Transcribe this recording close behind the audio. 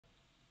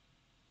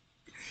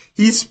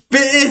He's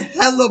spitting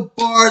hella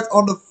bars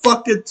on the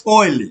fucking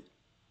toilet.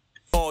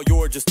 Oh,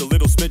 you're just a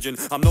little smidgen.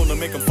 I'm known to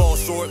make them fall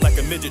short like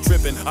a midget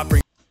tripping. I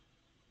bring.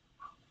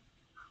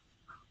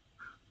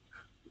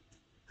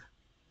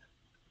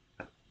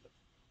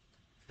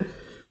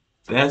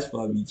 That's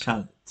what I be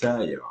trying to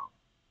tell y'all.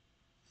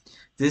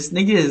 This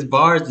nigga, his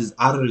bars is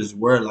out of this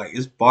world. Like,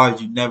 it's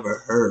bars you never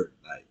heard.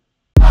 Like,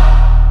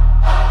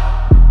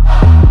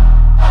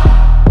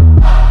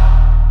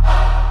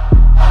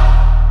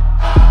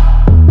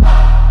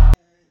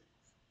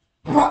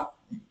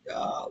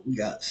 we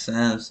got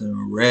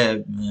Samsun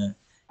Red, man.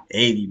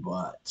 80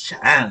 baht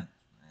China,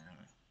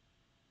 man.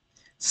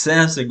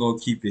 Samsun gonna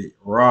keep it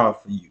raw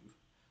for you.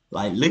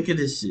 Like, look at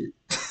this shit.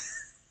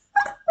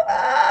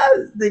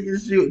 This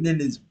nigga shooting in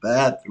his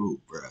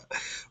bathroom, bro.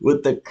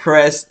 With the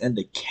crest and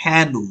the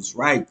candles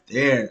right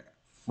there.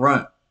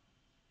 Front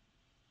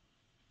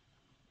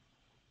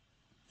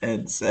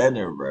and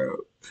center, bro.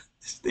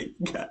 This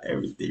nigga got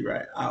everything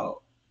right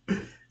out.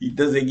 He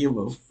doesn't give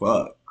a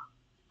fuck.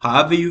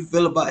 However you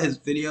feel about his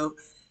video,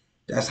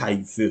 that's how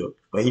you feel.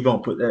 But he gonna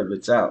put that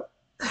bitch out.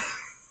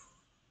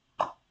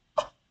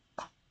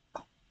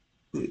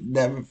 It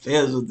never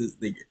fails with this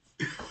nigga.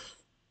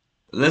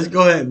 Let's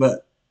go ahead,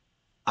 but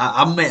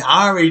I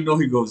already know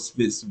he gonna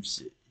spit some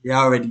shit. He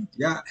gonna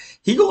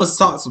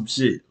talk some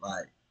shit.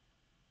 Like,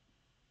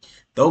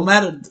 don't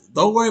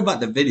worry about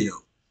the video.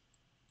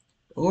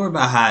 Don't worry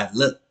about how it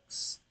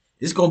looks.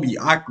 It's gonna be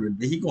awkward,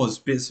 but he gonna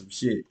spit some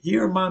shit. He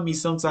remind me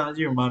of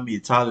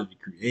Tyler the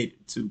Creator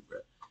too, bro.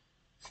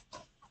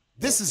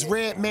 This is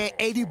Redman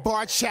 80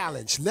 bar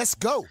challenge. Let's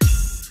go.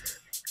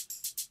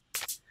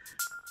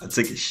 I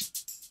took a shit.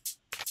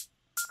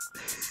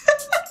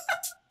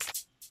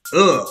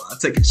 Ugh, I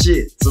take a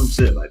shit. Some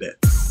shit like that.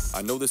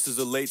 I know this is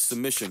a late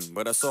submission,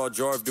 but I saw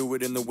Jarv do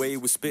it in the way he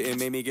was spitting.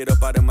 Made me get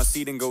up out of my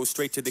seat and go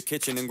straight to the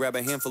kitchen and grab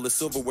a handful of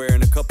silverware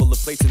and a couple of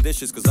plates and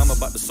dishes, cause I'm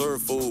about to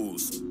serve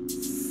fools.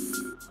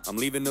 I'm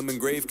leaving them in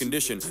grave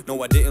condition.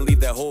 No, I didn't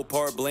leave that whole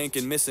part blank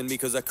and missing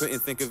because I couldn't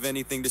think of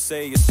anything to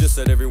say. It's just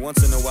that every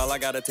once in a while I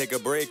gotta take a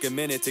break, a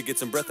minute to get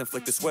some breath and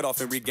flick the sweat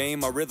off and regain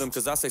my rhythm,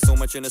 cause I say so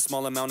much in a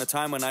small amount of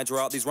time. When I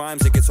draw out these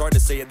rhymes, it gets hard to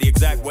say it the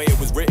exact way it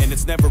was written.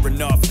 It's never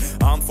enough.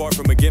 I'm far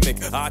from a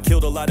gimmick. I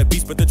killed a lot of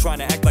beasts, but they're trying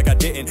to act like I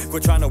didn't.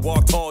 Quit trying to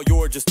walk tall,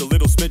 you're just a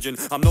little smidgen.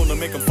 I'm known to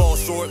make them fall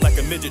short like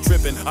a midget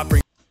tripping. I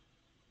bring.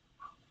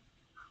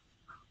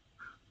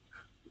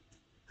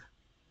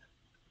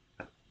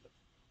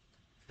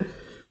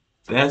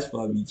 That's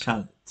what I be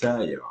trying to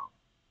tell y'all.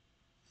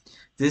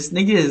 This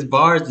nigga, his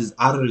bars is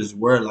out of this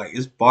world. Like,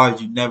 it's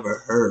bars you never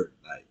heard.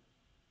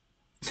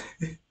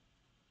 Like,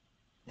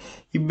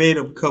 he made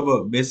him come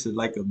up missing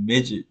like a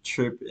midget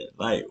tripping.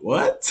 Like,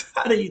 what?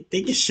 How do you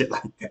think of shit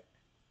like that?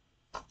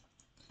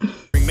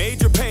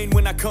 Major pain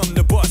when I come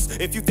to bust.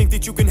 If you think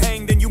that you can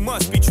hang, then you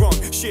must be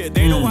drunk. Shit,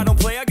 they know I don't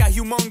play. I got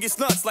humongous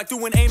nuts, like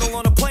doing anal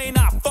on a plane.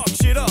 I fuck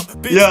shit up,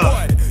 bitch. Yeah.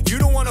 What? You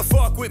don't wanna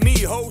fuck with me,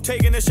 ho.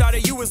 Taking a shot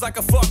at you is like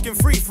a fucking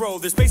free throw.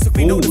 There's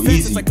basically no defense.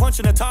 Easy. It's like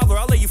punching a toddler.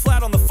 I'll lay you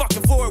flat on the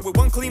fucking floor with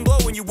one clean blow,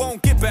 and you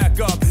won't get back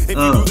up. If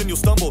you do, then you'll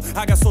stumble.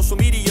 I got social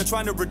media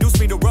trying to reduce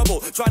me to rubble,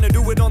 trying to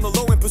do it on the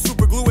low and put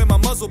super glue in my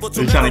muzzle, but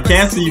you're trying to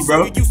cancel you,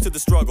 bro. Get used to the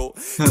struggle.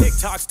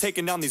 TikTok's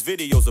taking down these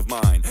videos of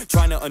mine,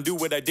 trying to undo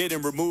what I did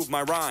and remove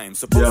my rhymes.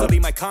 Supposedly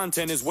my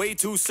content is way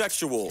too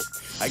sexual.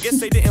 I guess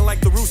they didn't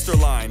like the rooster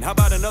line. How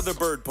about another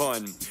bird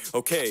pun?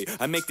 Okay,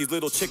 I make these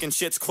little chicken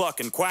shits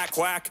cluck and quack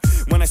quack.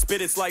 When I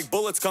spit, it's like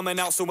bullets coming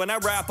out. So when I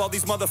rap, all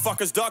these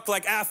motherfuckers duck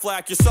like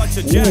Affleck. You're such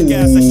a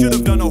jackass. I should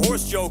have done a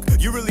horse joke.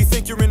 You really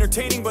think you're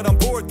entertaining, but I'm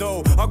bored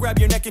though. I'll grab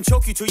your neck and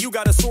choke you till you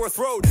got a sore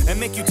throat and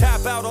make you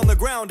tap out on the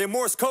ground in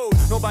Morse code.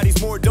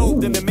 Nobody's more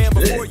dope than the man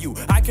before you.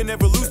 I can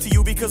never lose to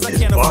you because I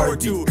can't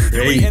afford to.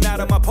 You're eating out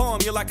of my palm.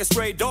 You're like a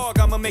stray dog.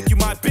 I'ma make you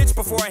my bitch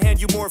before I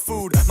hand you more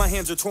food. My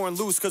hands are torn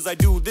loose cause I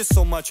do this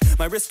so much.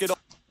 My wrist get all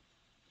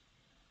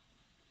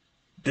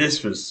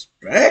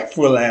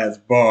disrespectful ass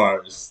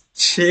bars.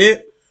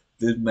 Chill.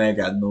 This man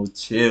got no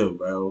chill,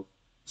 bro.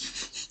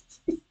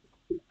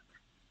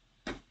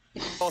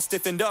 all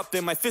stiffened up,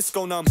 then my fists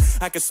go numb.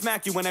 I could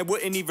smack you when I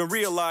wouldn't even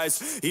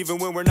realize. Even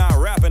when we're not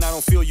rapping, I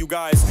don't feel you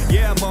guys.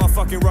 Yeah, I'm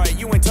motherfucking right,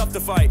 you ain't tough to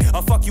fight.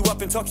 I'll fuck you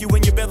up and tuck you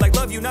in your bed like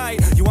love you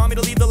night. You want me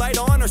to leave the light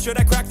on or should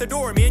I crack the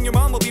door? Me and your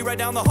mom will be right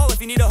down the hall if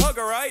you need a hug,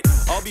 alright?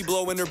 I'll be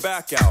blowing her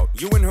back out.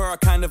 You and her are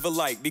kind of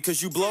alike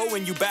because you blow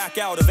and you back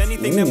out of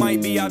anything that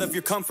might be out of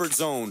your comfort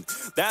zone.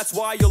 That's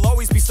why you'll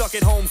always be stuck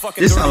at home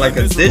fucking. This sound like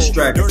a diss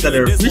track instead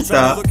of a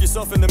freestyle. Look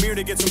yourself in the mirror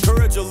to get some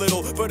courage a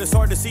little, but it's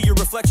hard to see your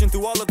reflection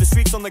through all of the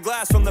streaks on the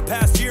glass from the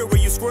past year where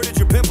you squirted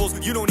your pimples.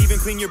 You don't even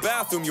clean your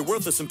bathroom. You're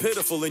worthless and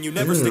pitiful, and you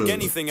never stick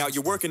anything out.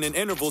 You're working in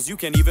intervals. You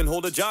can't even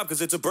hold a job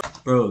because it's a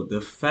bro.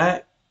 The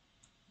fact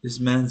this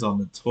man's on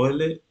the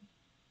toilet,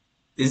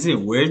 is it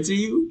weird to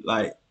you?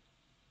 Like,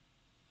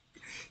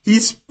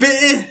 he's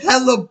spitting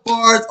hella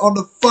bars on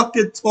the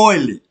fucking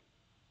toilet,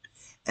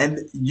 and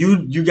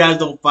you guys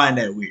don't find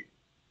that weird.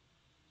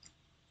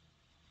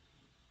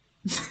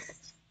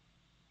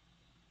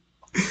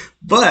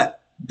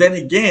 But then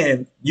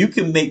again, you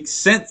can make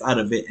sense out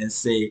of it and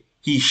say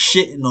he's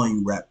shitting on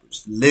you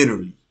rappers.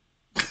 Literally.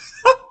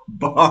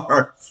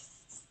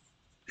 Bars.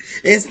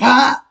 It's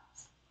hot.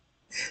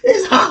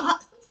 It's hot.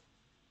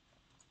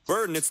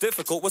 Burden, it's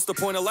difficult. What's the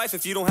point of life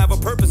if you don't have a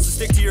purpose to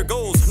stick to your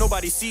goals?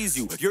 Nobody sees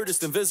you. You're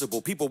just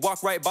invisible. People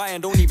walk right by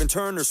and don't even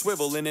turn or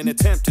swivel in an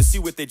attempt to see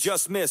what they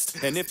just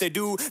missed. And if they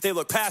do, they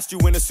look past you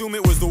and assume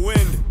it was the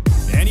wind.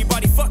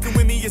 Anybody fucking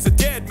with me is a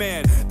dead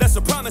man. That's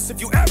a promise if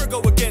you ever go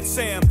against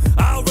Sam.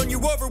 I'll run you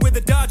over with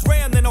a Dodge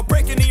Ram, then I'll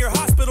break into your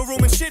hospital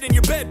room and shit in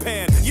your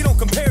bedpan. You don't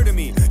compare to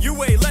me, you're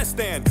way less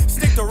than.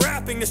 Stick to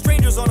rapping to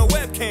strangers on a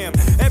webcam.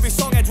 Every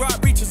song I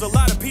drop reaches a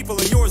lot of people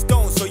and yours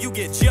don't, so you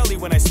get jelly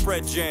when I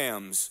spread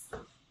jams.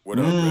 What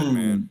up, Red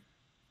Man?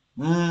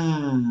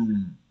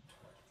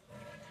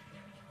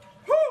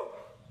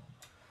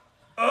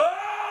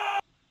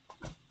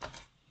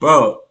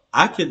 Bro,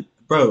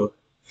 bro,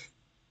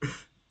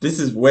 this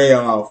is way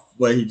off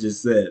what he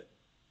just said.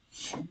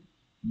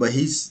 But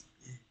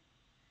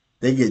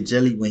they get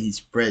jelly when he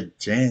spread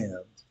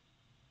jams.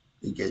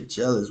 They get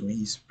jealous when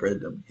he spread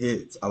them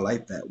hits. I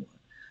like that one.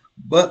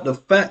 But the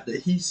fact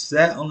that he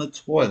sat on the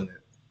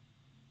toilet,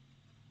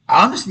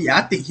 honestly,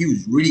 I think he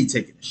was really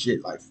taking a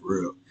shit, like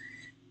for real.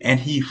 And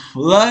he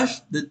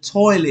flushed the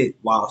toilet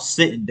while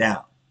sitting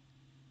down.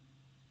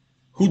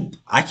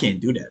 I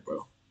can't do that,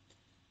 bro.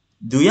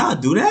 Do y'all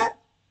do that?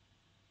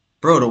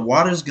 Bro, the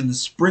water's gonna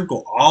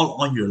sprinkle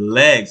all on your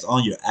legs,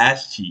 on your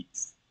ass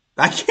cheeks.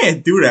 I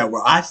can't do that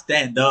where I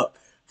stand up,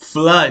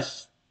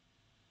 flush,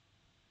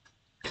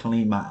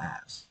 clean my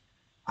ass.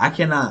 I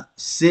cannot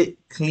sit,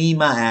 clean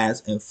my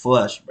ass, and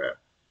flush, bro.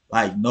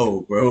 Like,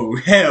 no, bro.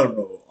 Hell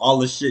no. All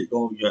the shit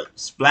gonna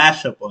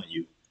splash up on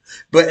you.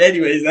 But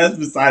anyways, that's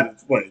beside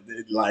the point.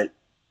 Like,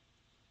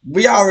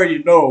 we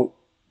already know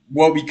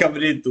what we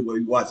coming into when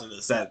we watching the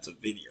Samsun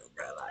video,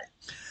 bro. Like,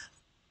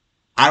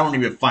 I don't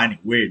even find it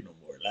weird no more.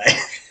 Like,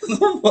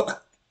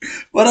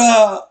 but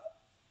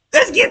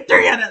let's get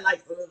 300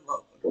 likes for this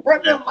motherfucker.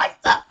 Run them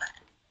likes up,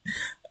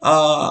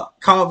 man.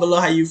 Comment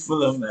below how you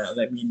feeling, man.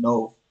 Let me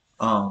know.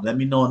 Let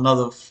me know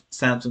another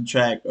Samsun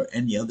track or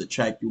any other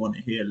track you want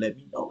to hear. Let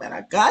me know, man.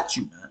 I got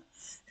you, man.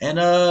 And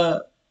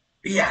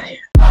be out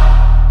here.